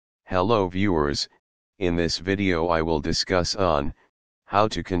Hello viewers, in this video I will discuss on how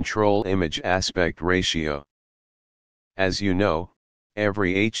to control image aspect ratio. As you know,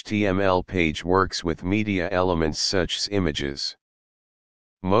 every HTML page works with media elements such as images.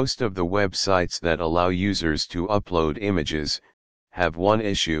 Most of the websites that allow users to upload images have one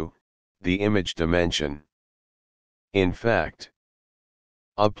issue, the image dimension. In fact,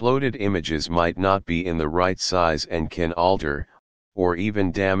 uploaded images might not be in the right size and can alter, or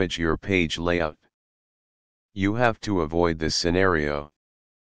even damage your page layout. You have to avoid this scenario.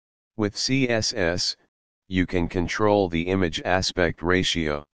 With CSS, you can control the image aspect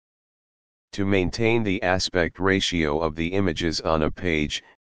ratio. To maintain the aspect ratio of the images on a page,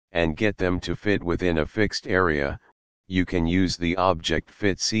 and get them to fit within a fixed area, you can use the Object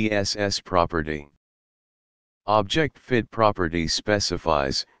Fit CSS property. Object Fit property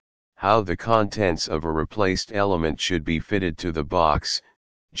specifies how the contents of a replaced element should be fitted to the box,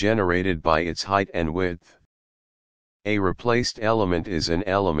 generated by its height and width. A replaced element is an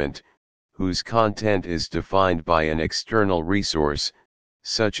element whose content is defined by an external resource,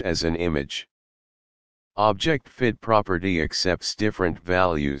 such as an image. Object Fit property accepts different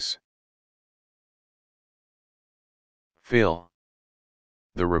values. Fill.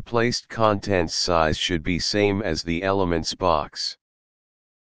 The replaced content's size should be same as the element's box.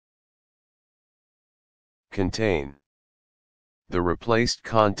 Contain. The replaced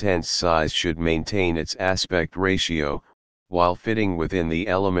content's size should maintain its aspect ratio, while fitting within the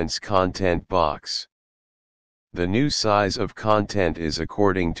element's content box. The new size of content is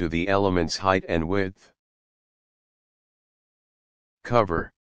according to the element's height and width.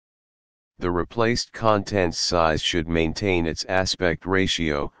 Cover. The replaced content's size should maintain its aspect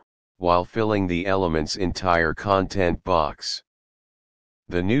ratio, while filling the element's entire content box.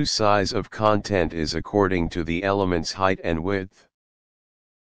 The new size of content is according to the element's height and width.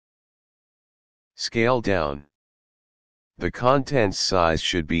 Scale down. The content's size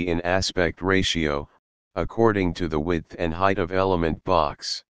should be in aspect ratio, according to the width and height of element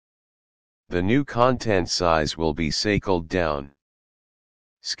box. The new content size will be scaled down.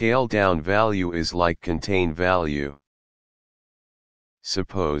 Scale down value is like contain value.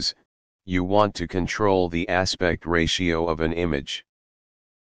 Suppose you want to control the aspect ratio of an image.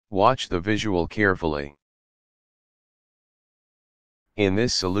 Watch the visual carefully. In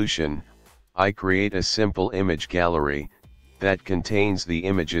this solution, I create a simple image gallery that contains the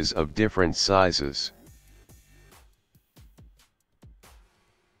images of different sizes.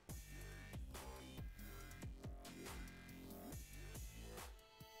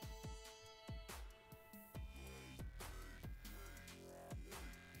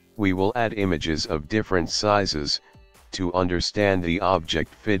 We will add images of different sizes to understand the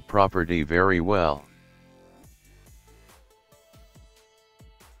object fit property very well.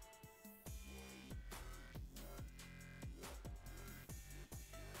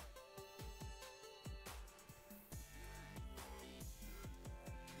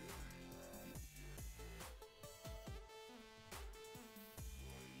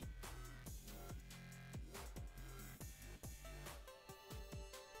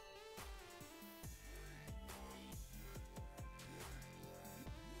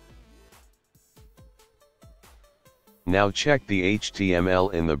 Now check the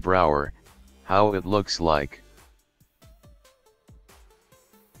HTML in the browser, how it looks like.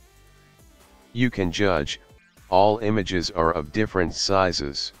 You can judge, all images are of different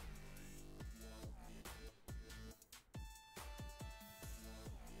sizes.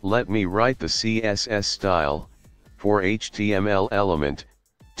 Let me write the CSS style for HTML element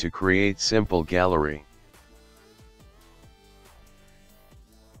to create simple gallery.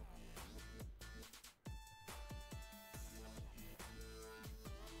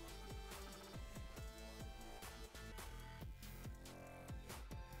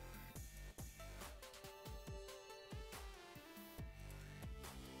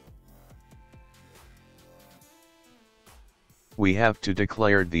 We have to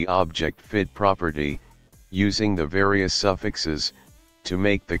declare the object fit property, using the various suffixes, to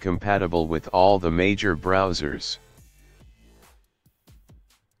make the compatible with all the major browsers.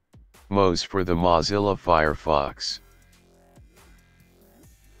 Moz for the Mozilla Firefox.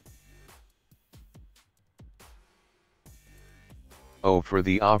 O for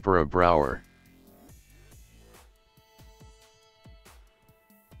the Opera browser.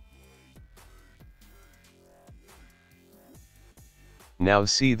 Now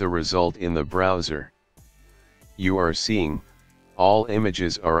see the result in the browser. You are seeing, all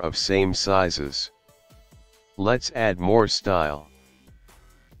images are of same sizes. Let's add more style.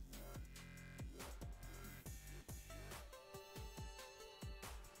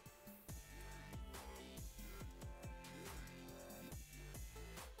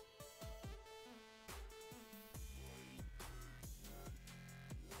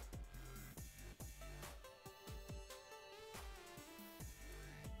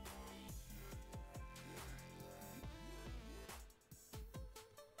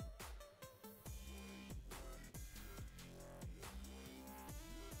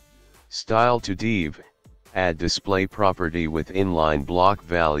 Style to div, add display property with inline block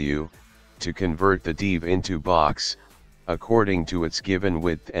value, to convert the div into box, according to its given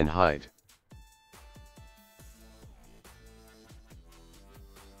width and height.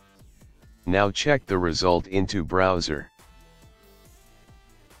 Now check the result into browser.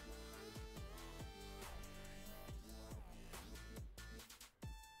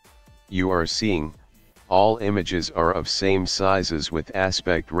 You are seeing, all images are of same sizes with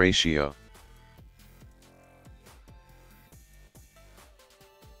aspect ratio.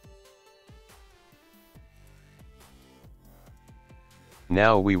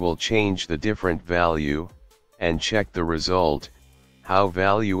 Now we will change the different value, and check the result, how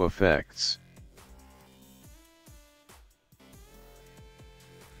value affects.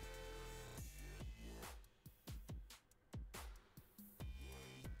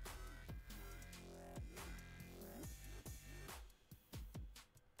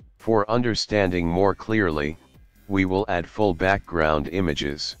 For understanding more clearly, we will add full background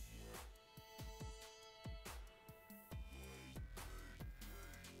images.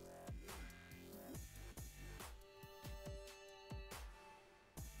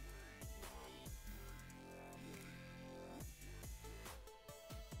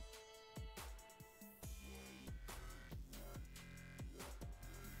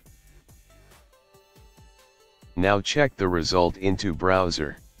 Now check the result into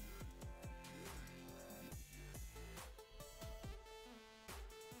browser.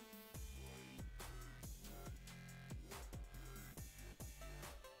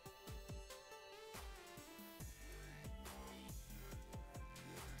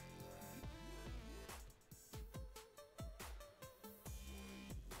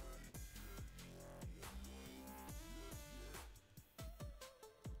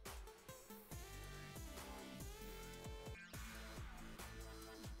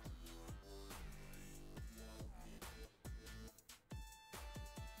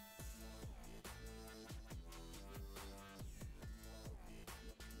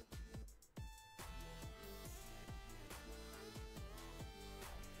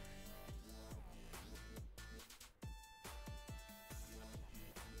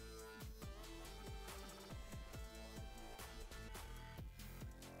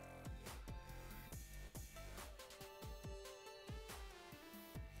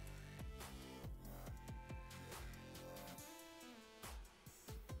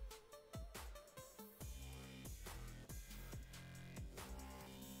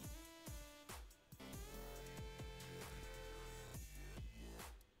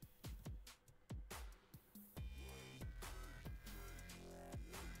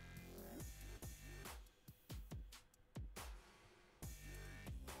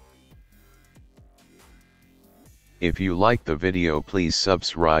 If you like the video, please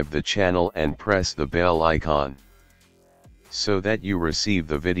subscribe the channel and press the bell icon, so that you receive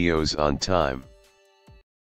the videos on time.